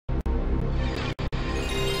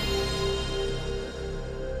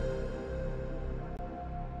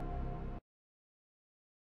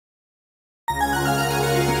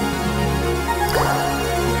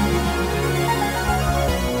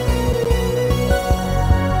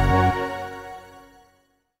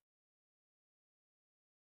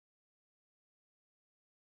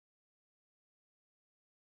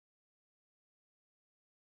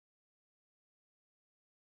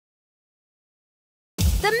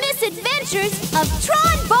The Misadventures of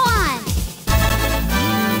Tron, Bonne!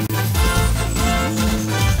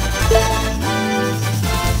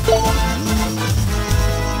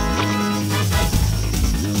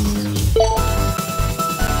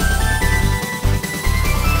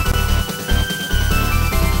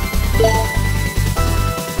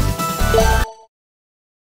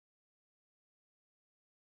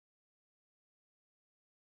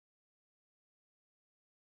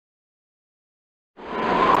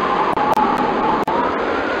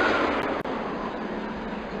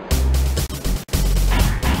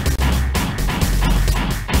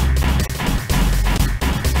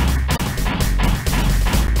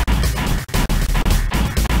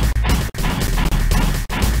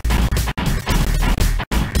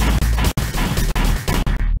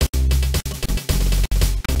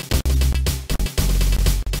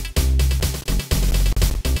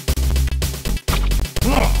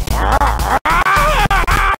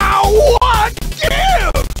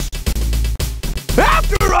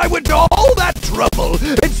 I went to all that trouble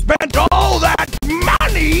and spent all that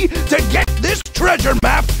money to get this treasure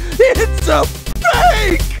map. It's a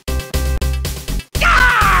fake!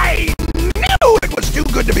 I knew it was too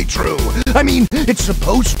good to be true. I mean, it's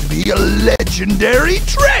supposed to be a legendary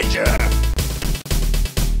treasure.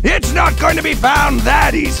 It's not going to be found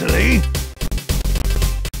that easily.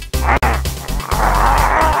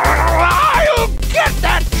 I'll get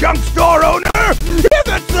that junk store owner if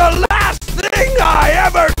it's the last thing I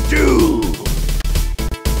ever do!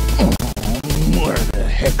 Where the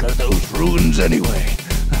heck are those ruins anyway?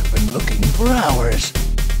 I've been looking for hours.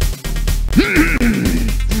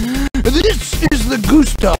 This is the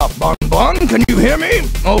Gustav, Bonne. Can you hear me?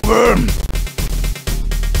 Over.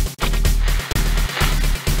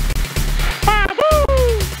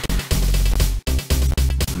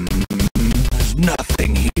 There's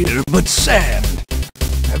nothing here but sand.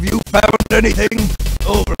 Have you found anything?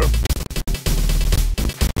 Over.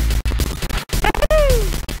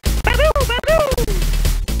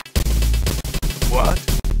 What?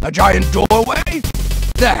 A giant doorway?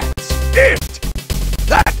 That's it!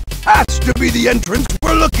 That has to be the entrance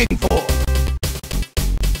we're looking for!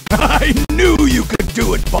 I knew you could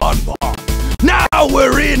do it, Bonne. Now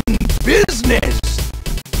we're in business!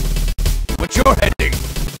 Which you're heading?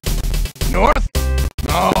 North?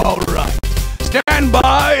 Alright. Stand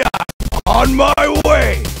by, I'm on my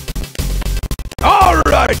way!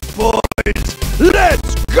 Alright, boys,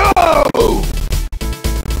 let's go!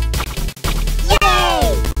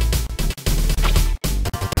 Yay!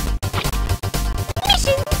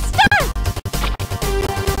 Mission start!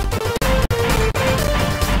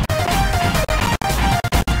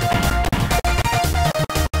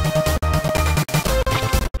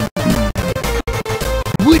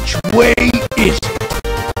 Which way is it?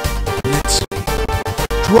 Let's see.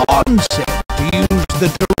 Tron said to use the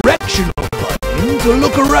directional button to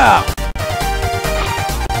look around.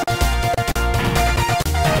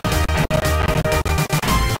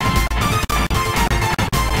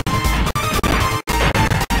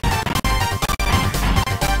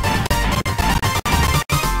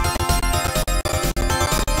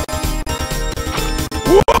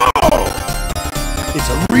 Whoa! It's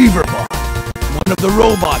a Reaver bot, one of the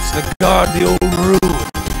robots that guard the old ruin.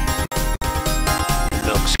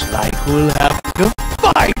 Looks like we'll have to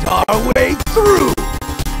fight our way through.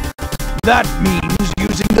 That means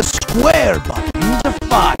using the square button to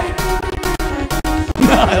fire.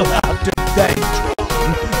 I'll have to thank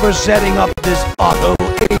Tron for setting up this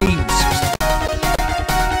auto-aim system.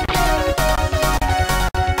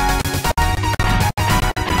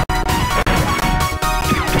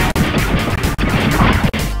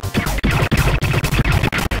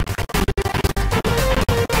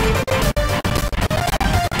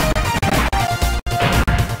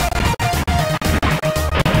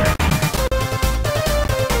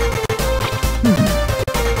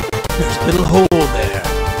 There's a little hole there.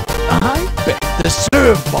 I bet the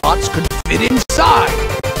serve bots could fit inside.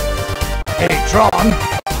 Hey, Tron.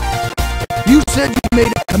 You said you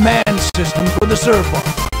made a command system for the serve bot.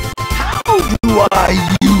 How do I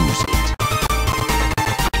use it?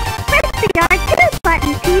 Press the R2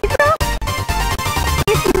 button, Teasel.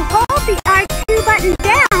 If you hold the R2 button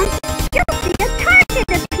down, you'll see a target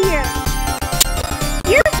appear.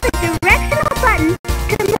 Use the directional button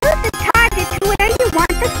to move the target to where you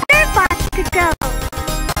want the serve bot to go.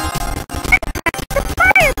 And press the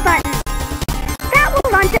fire button. That will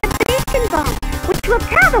launch a beacon bomb, which will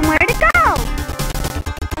tell them where to go.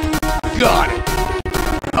 Got it.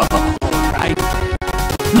 All right.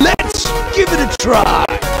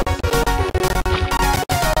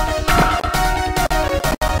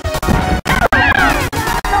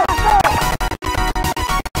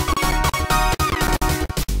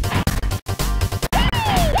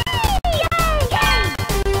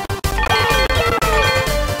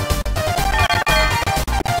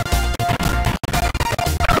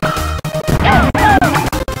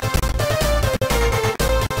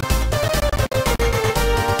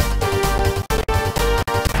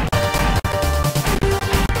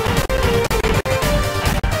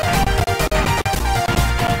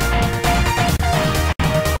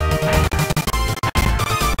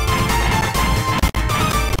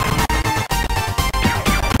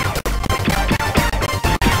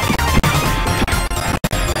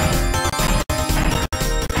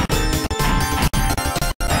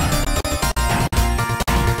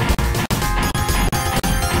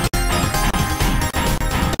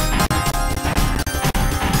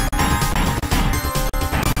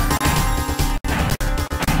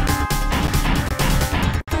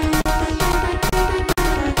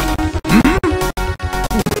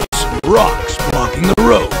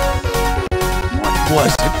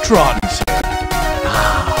 Tron said.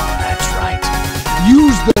 Ah, that's right.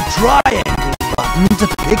 Use the triangle button to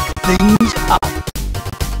pick things up.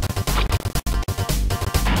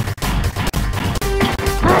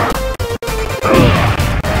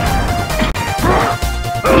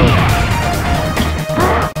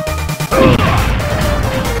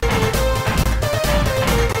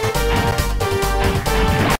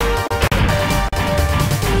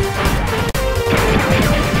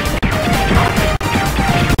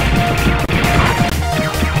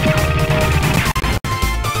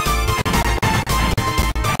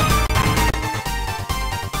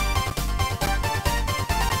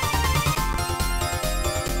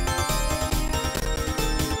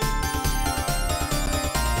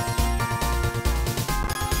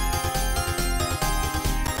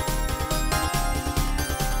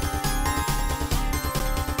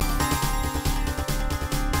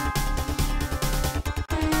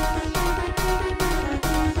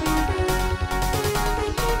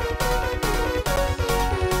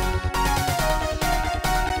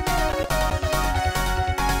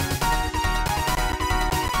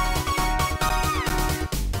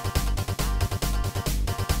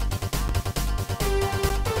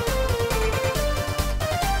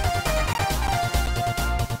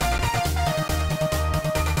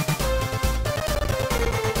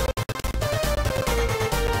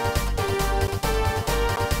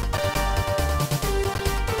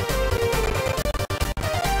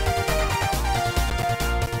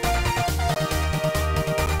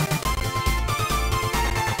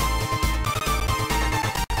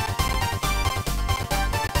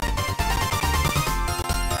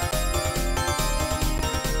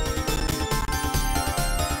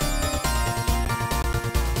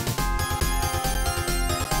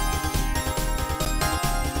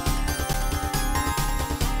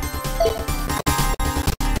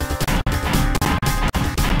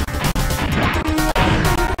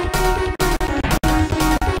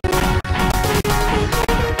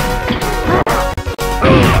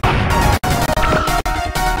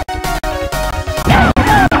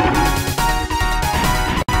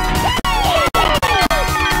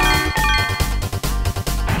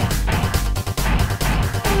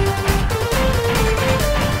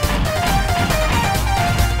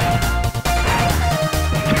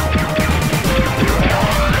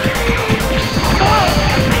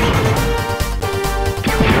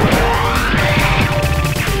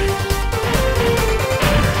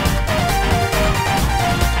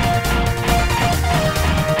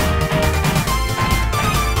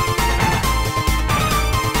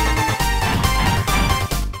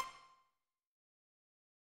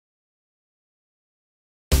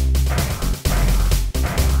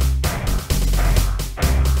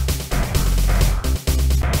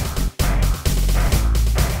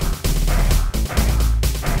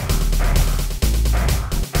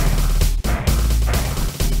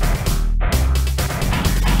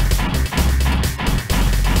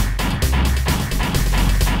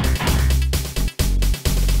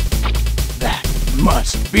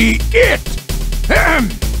 Must be it! Ahem.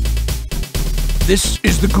 This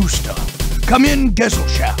is the Gustav. Come in,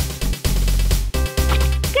 Gesellschaft.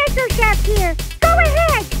 Gesellschaft here. Go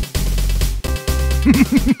ahead.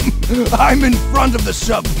 I'm in front of the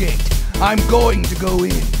sub-gate. I'm going to go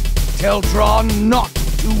in. Tell Tron not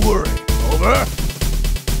to worry. Over.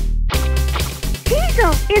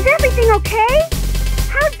 Teasel, is everything okay?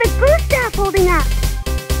 How's the Gustav holding up?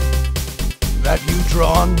 That you,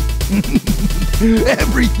 Tron?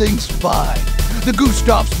 Everything's fine. The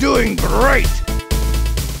Gustav's doing great.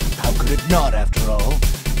 How could it not, after all?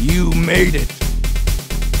 You made it.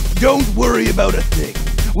 Don't worry about a thing.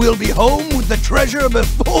 We'll be home with the treasure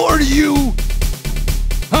before you...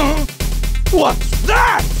 Huh? What's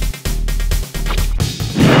that?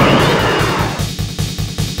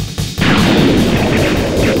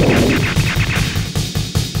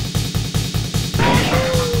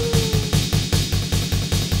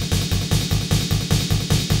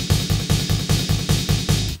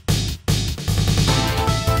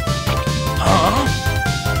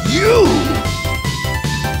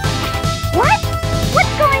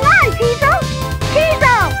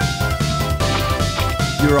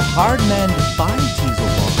 You're a hard man to find, Teasel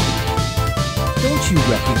Bonne. Don't you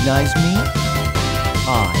recognize me?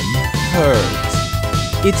 I'm Herds.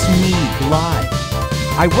 It's me, Glide.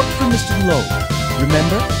 I work for Mr. Lowe,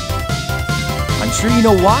 remember? I'm sure you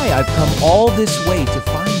know why I've come all this way to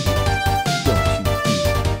find you.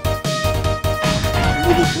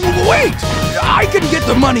 Don't you feel? Wait! I can get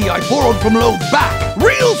the money I borrowed from Lowe back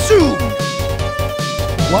real soon!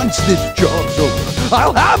 Once this job's over,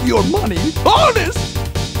 I'll have your money, honest!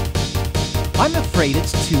 I'm afraid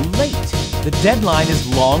it's too late. The deadline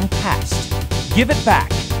is long past. Give it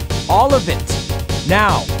back. All of it.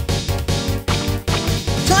 Now.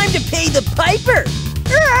 Time to pay the piper!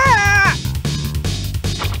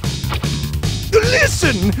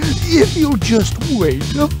 Listen, if you'll just wait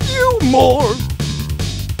a few more.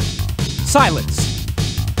 Silence.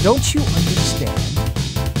 Don't you understand?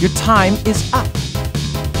 Your time is up.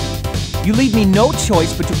 You leave me no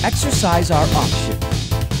choice but to exercise our option.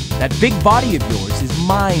 That big body of yours is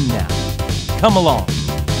mine now. Come along.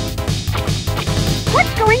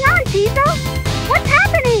 What's going on, Teasel? What's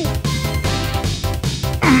happening?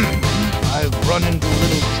 I've run into a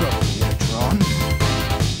little trouble here, Tron.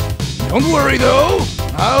 Don't worry, though.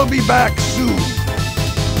 I'll be back soon.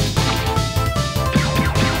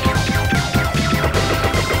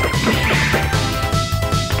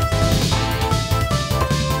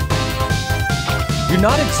 You're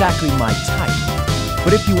not exactly my type,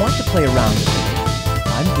 but if you want to play around a little,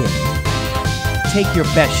 I'm game. Take your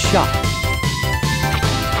best shot.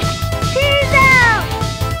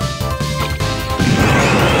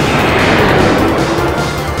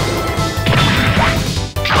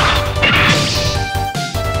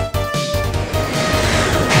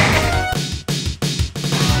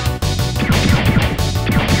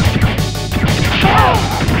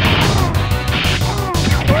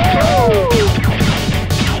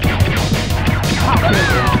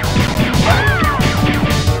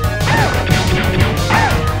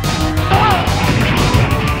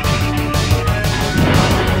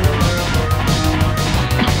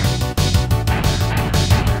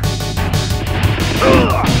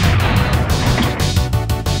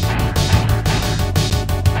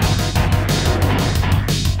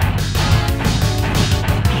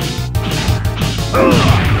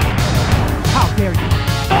 How dare you?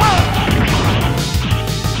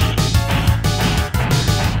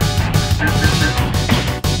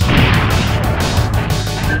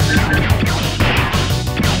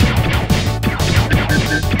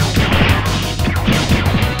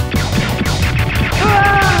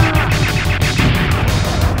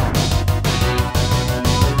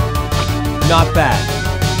 Not bad.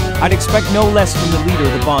 I'd expect no less from the leader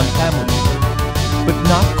of the Bonne family, but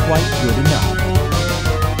not quite good enough.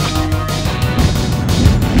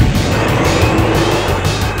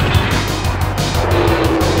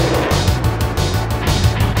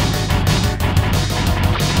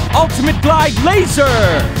 Ultimate Glide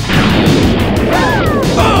Laser!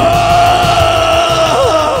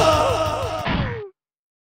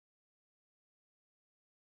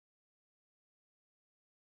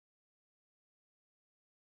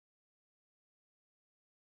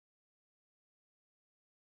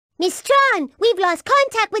 Miss Tron, we've lost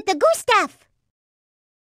contact with the Gustav.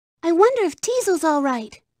 I wonder if Teasel's all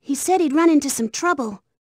right. He said he'd run into some trouble.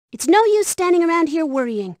 It's no use standing around here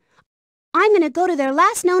worrying. I'm gonna go to their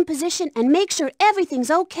last known position and make sure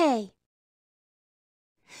everything's okay.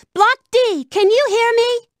 Block D, can you hear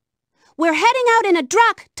me? We're heading out in a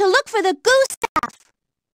truck to look for the Gustav.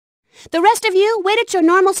 The rest of you, wait at your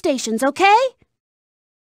normal stations, okay?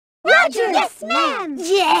 Roger! Yes, ma'am!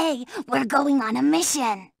 Yay! We're going on a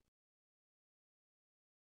mission.